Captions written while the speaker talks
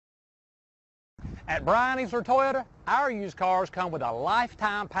At Bryan Easler Toyota, our used cars come with a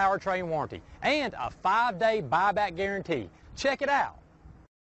lifetime powertrain warranty and a 5-day buyback guarantee. Check it out.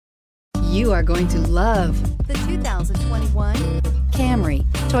 You are going to love the 2021 Camry.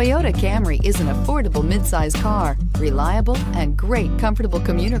 Toyota Camry is an affordable midsize car, reliable and great comfortable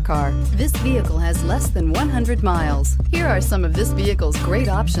commuter car. This vehicle has less than 100 miles. Here are some of this vehicle's great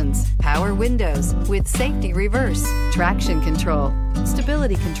options: power windows with safety reverse, traction control,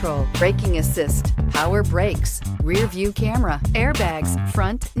 stability control, braking assist, power brakes, rear view camera, airbags,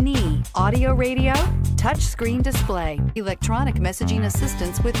 front knee, audio radio, touchscreen display, electronic messaging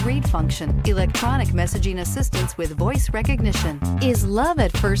assistance with read function, electronic messaging assistance with voice recognition. Is love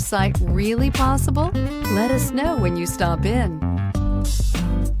at first sight really possible? Let us know when you stop in.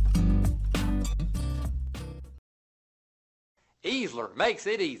 Easler makes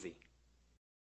it easy.